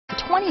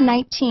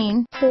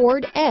2019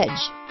 Ford Edge.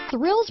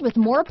 Thrills with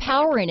more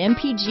power and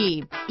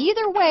MPG.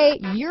 Either way,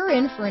 you're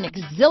in for an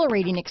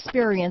exhilarating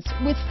experience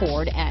with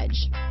Ford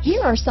Edge.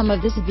 Here are some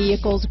of this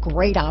vehicle's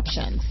great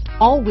options: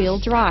 all-wheel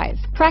drive,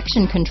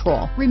 traction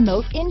control,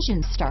 remote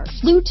engine start,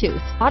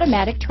 Bluetooth,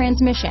 automatic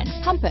transmission,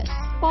 compass,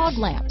 fog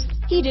lamps,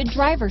 heated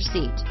driver's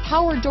seat,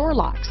 power door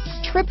locks,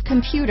 trip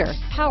computer,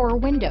 power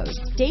windows,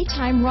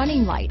 daytime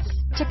running lights,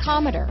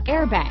 tachometer,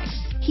 airbags,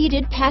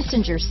 heated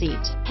passenger seat,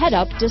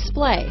 head-up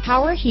display,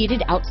 power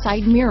heated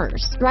outside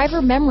mirrors,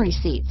 driver memory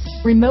seats,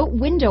 remote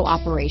window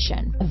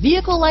operation. A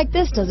vehicle like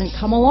this doesn't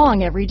come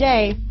along every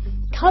day.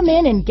 Come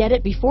in and get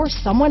it before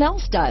someone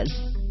else does.